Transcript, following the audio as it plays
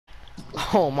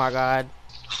Oh my god.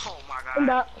 I'm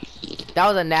back. That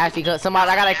was a nasty clip.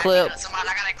 Somebody, I got a clip.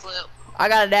 I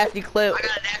got a nasty clip.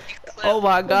 Oh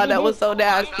my god, that was so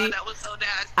nasty.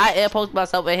 I air posted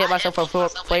myself and hit myself for 4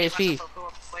 HP.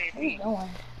 What you doing?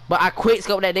 But I quick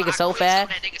scoped that nigga so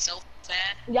fast.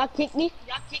 Y'all kick me?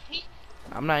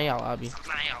 I'm not in y'all lobby.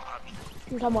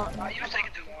 You talking about?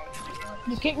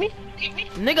 You kick me?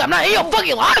 Nigga, I'm not in your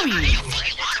fucking lobby.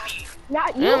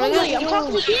 Not you, Yeah, nigga. I'm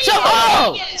talking to you. Shut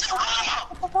up!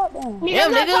 Fuck up then. Yeah,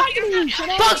 I'm not nigga. talking to you. Shut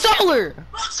up. Fuck Solar!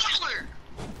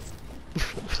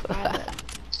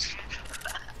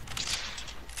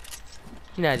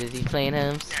 You know, just be playing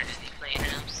him.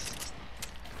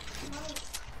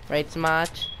 Right,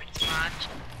 Smudge?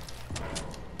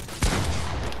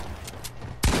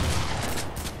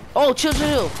 Oh, chill.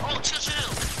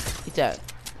 Eat that.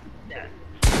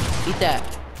 Eat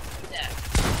that.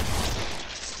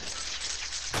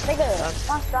 Nigga,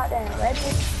 my shot down. Ready?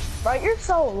 Bro, you're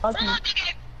so lucky.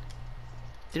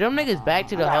 Did them niggas back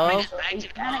to the hub? That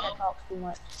nigga talks too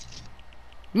much.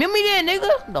 Remember me there,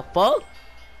 nigga? The fuck?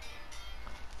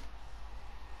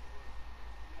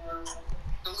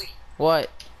 What? What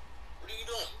are you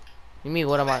doing? You mean,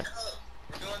 what am I?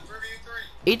 We're doing 3v3.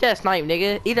 Eat that snipe,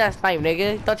 nigga. Eat that snipe,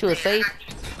 nigga. Thought you was safe?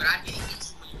 But I didn't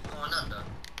get you when you were going up, though.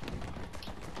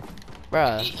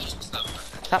 Bruh. I did eat your stuff,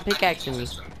 bro. Stop pickaxing me.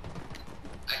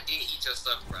 I did eat your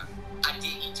stuff, bro. I did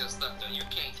eat your stuff, though. You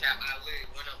can't cap. I literally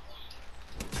went up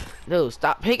on you. Dude,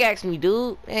 stop pickaxing me,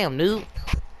 dude. Damn, dude.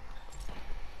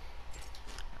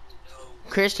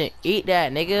 Christian, eat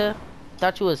that, nigga.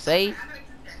 Thought you was safe?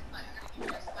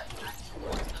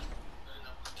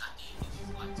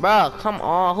 Bro, come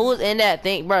on. Who's in that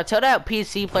thing? Bro, tell that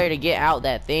PC player to get out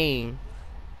that thing.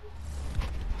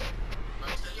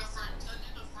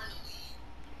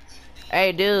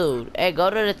 Hey, dude. Hey,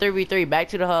 go to the 3v3. Back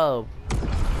to the hub.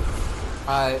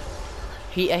 Alright.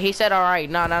 He said alright.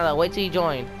 No. Wait till he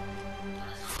join.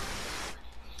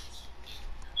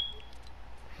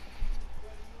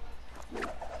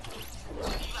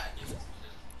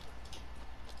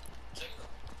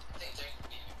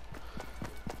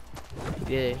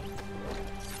 Yeah.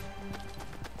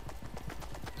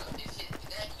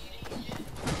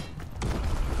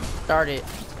 Start it.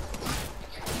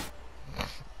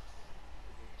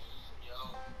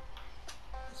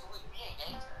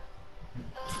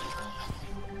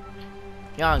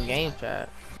 Y'all in game chat.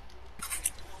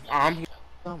 Come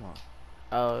on.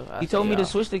 Oh, He told me to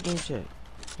switch the game chat.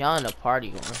 Y'all in a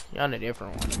party one. Y'all in a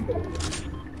different one.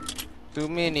 Too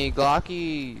many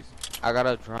Glockies. I got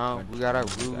a drum. We got a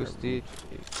Ruger stick.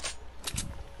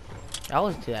 I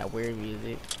listen to that weird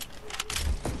music.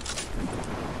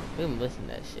 We been listening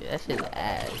to that shit. That shit's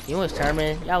ass. You know what's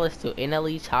Sherman? Y'all listen to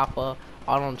NLE Chopper,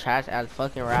 all them trash ass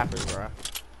fucking rappers, bro.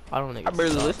 All them niggas. I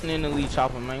barely listening to Lee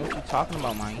Chopper, man. What you talking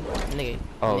about, man? Nigga.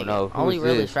 Oh nigga, no. Who only is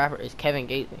realest this? rapper is Kevin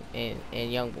Gates and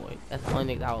Youngboy. That's the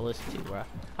only niggas I will listen to, bro.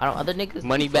 I don't other niggas.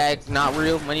 Moneybag not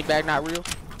real. Moneybag not real.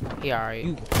 He alright.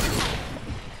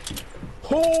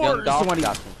 Young dog. Somebody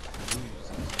Got some.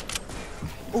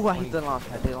 Oh, I hit the launch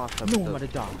pad. They launched pad. No, I'm gonna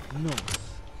die.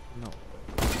 No.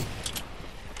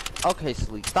 Okay,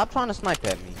 Sleek. Stop trying to snipe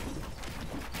at me.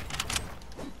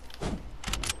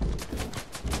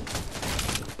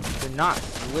 You're not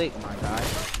slick, my guy.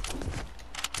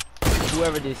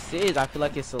 Whoever this is, I feel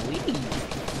like it's a lead.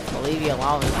 I'll leave you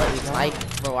alone and let me snipe.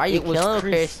 Bro, why you It was killing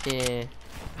Chris. Christian?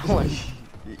 I want-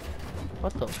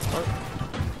 What the fuck?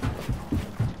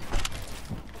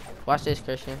 Watch this,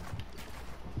 Christian.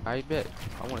 I bet.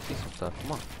 I want to see some stuff.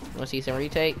 Come on. You wanna see some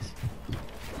retakes?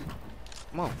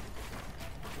 Come on.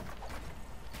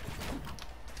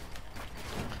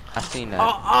 I seen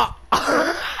that.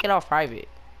 Get off private.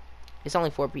 It's only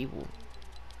 4 people.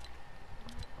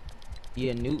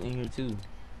 Yeah, Newt in here too.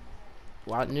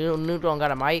 Wow, New don't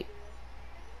got a mic.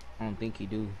 I don't think he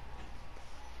do.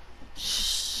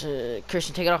 Shit.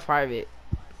 Christian, take it off private.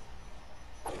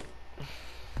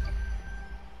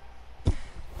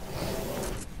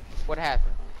 What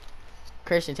happened?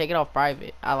 Christian, take it off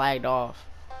private. I lagged off.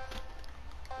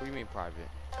 What do you mean private?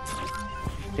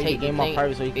 Take the game off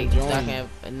private so you can so I join.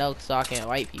 can so I can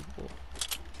invite people.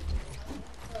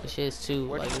 This shit's too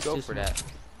Where like did you it's go too for small.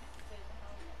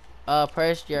 that?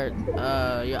 Press your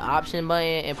option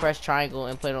button and press triangle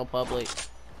and put it on public.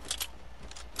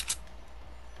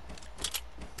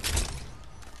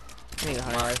 Nigga,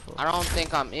 hunting rifle. I don't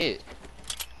think I'm it.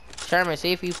 Sherman,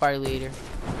 see if you party leader.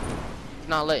 It's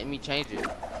not letting me change it.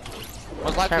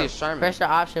 Most likely it's Sherman. Press your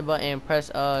option button and press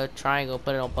triangle,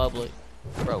 put it on public.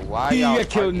 Bro, why y'all Yeah,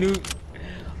 kill arguing? Newt.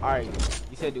 Alright,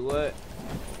 you said do what?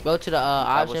 Go to the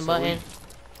option was button.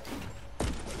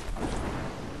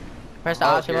 Press the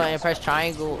option button, press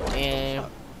triangle, and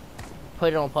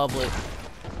put it on public.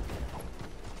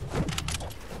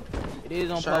 It is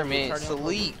on Sherman, public.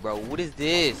 sleep, bro. What is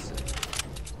this?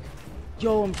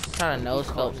 Yo, I'm Trying to no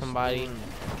scope somebody.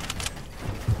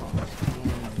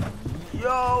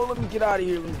 Yo, let me get out of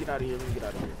here. Let me get out of here. Let me get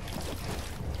out of here.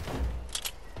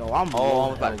 Yo, I'm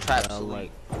I'm about to trap sleep.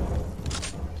 Like,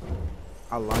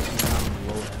 I like it when I'm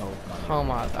low health. Oh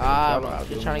my god, bro.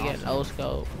 Just trying to get no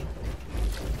scope.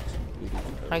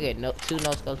 I get two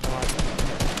no scopes on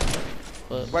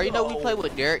my. Bro, you know we played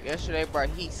with Derek yesterday, bro.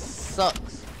 He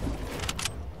sucks.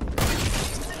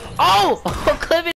 Oh! Clip it.